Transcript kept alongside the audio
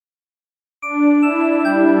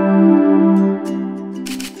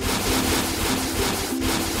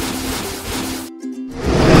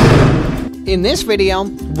In this video,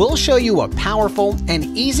 we'll show you a powerful and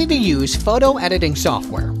easy-to-use photo editing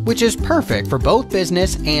software, which is perfect for both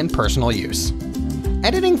business and personal use.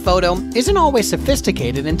 Editing photo isn't always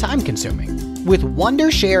sophisticated and time-consuming. With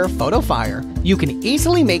Wondershare Fotophire, you can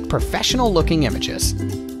easily make professional-looking images.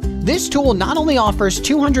 This tool not only offers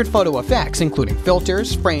 200 photo effects, including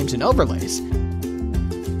filters, frames, and overlays,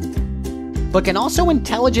 but can also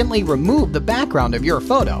intelligently remove the background of your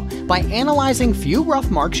photo by analyzing few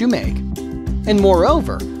rough marks you make, and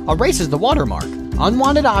moreover, erases the watermark,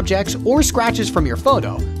 unwanted objects, or scratches from your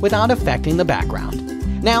photo without affecting the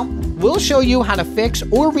background. Now, we'll show you how to fix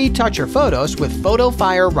or retouch your photos with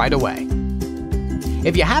Fotophire right away.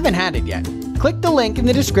 If you haven't had it yet, click the link in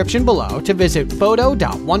the description below to visit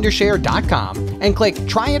photo.wondershare.com and click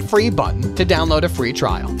Try It Free button to download a free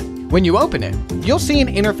trial. When you open it, you'll see an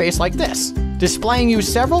interface like this, displaying you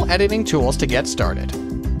several editing tools to get started.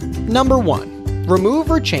 Number 1.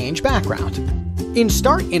 Remove or change background. In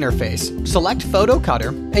Start interface, select Photo Cutter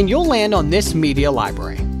and you'll land on this media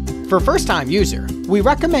library. For first-time user, we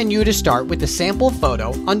recommend you to start with the sample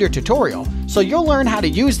photo under Tutorial so you'll learn how to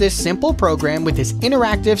use this simple program with this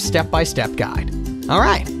interactive step-by-step guide.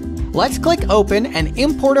 Alright, let's click Open and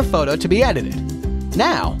import a photo to be edited.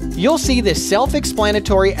 Now, you'll see this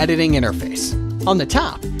self-explanatory editing interface. On the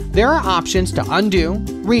top, there are options to undo,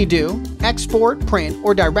 redo, export, print,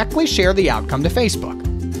 or directly share the outcome to Facebook.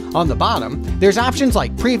 On the bottom, there's options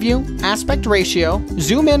like preview, aspect ratio,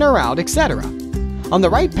 zoom in or out, etc. On the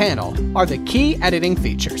right panel are the key editing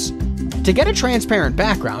features. To get a transparent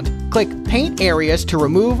background, click Paint Areas to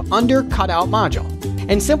remove under Cutout module,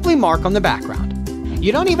 and simply mark on the background.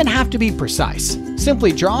 You don't even have to be precise.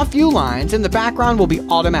 Simply draw a few lines and the background will be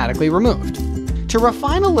automatically removed. To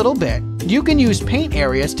refine a little bit, you can use Paint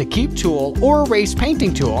Areas to keep tool or erase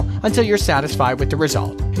painting tool until you're satisfied with the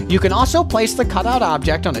result. You can also place the cutout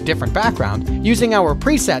object on a different background using our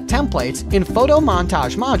preset templates in Photo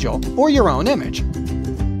Montage module or your own image.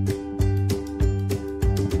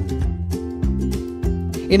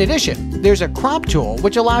 In addition, there's a crop tool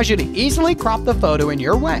which allows you to easily crop the photo in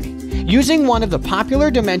your way, using one of the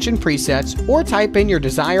popular dimension presets or type in your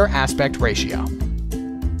desired aspect ratio.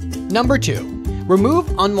 Number 2.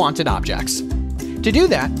 Remove unwanted objects. To do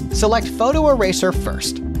that, select Photo Eraser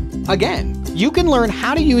first. Again, you can learn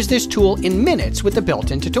how to use this tool in minutes with the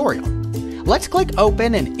built-in tutorial. Let's click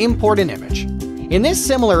Open and import an image. In this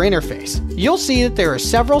similar interface, you'll see that there are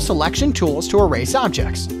several selection tools to erase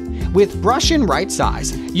objects. With brush in right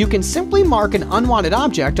size, you can simply mark an unwanted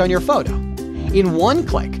object on your photo. In one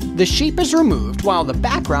click, the sheep is removed while the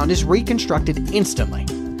background is reconstructed instantly.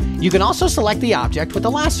 You can also select the object with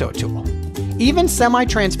the lasso tool. Even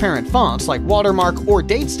semi-transparent fonts like watermark or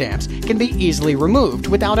date stamps can be easily removed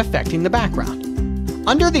without affecting the background.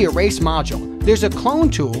 Under the Erase module, there's a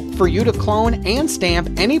clone tool for you to clone and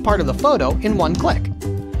stamp any part of the photo in one click.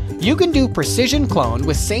 You can do precision clone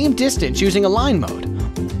with same distance using Align mode.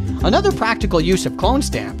 Another practical use of Clone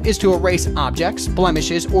Stamp is to erase objects,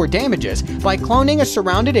 blemishes, or damages by cloning a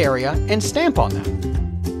surrounded area and stamp on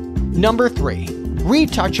them. Number 3.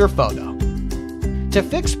 Retouch your photo. To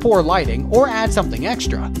fix poor lighting or add something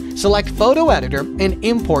extra, select Photo Editor and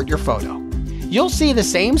import your photo. You'll see the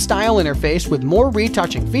same style interface with more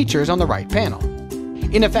retouching features on the right panel.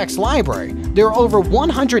 In Effects Library, there are over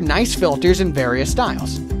 100 nice filters in various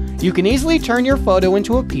styles. You can easily turn your photo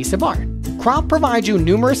into a piece of art. Crop provides you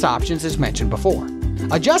numerous options as mentioned before.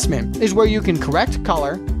 Adjustment is where you can correct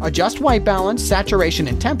color, adjust white balance, saturation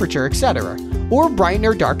and temperature, etc., or brighten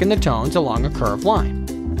or darken the tones along a curved line.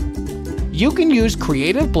 You can use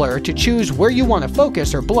Creative Blur to choose where you want to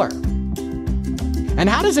focus or blur. And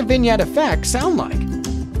how does a vignette effect sound like?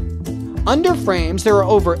 Under Frames, there are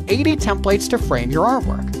over 80 templates to frame your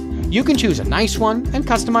artwork. You can choose a nice one and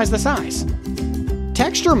customize the size.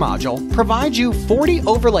 Texture module provides you 40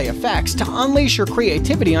 overlay effects to unleash your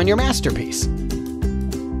creativity on your masterpiece.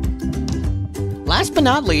 Last but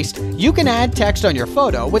not least, you can add text on your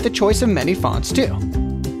photo with a choice of many fonts too.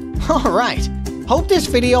 Alright, hope this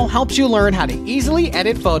video helps you learn how to easily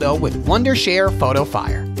edit photo with Wondershare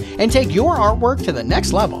Fotophire and take your artwork to the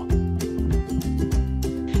next level.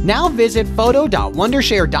 Now visit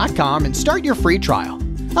photo.wondershare.com and start your free trial.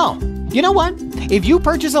 Oh, you know what? If you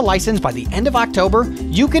purchase a license by the end of October,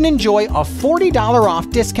 you can enjoy a $40 off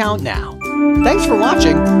discount now. Thanks for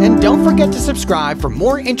watching, and don't forget to subscribe for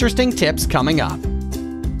more interesting tips coming up.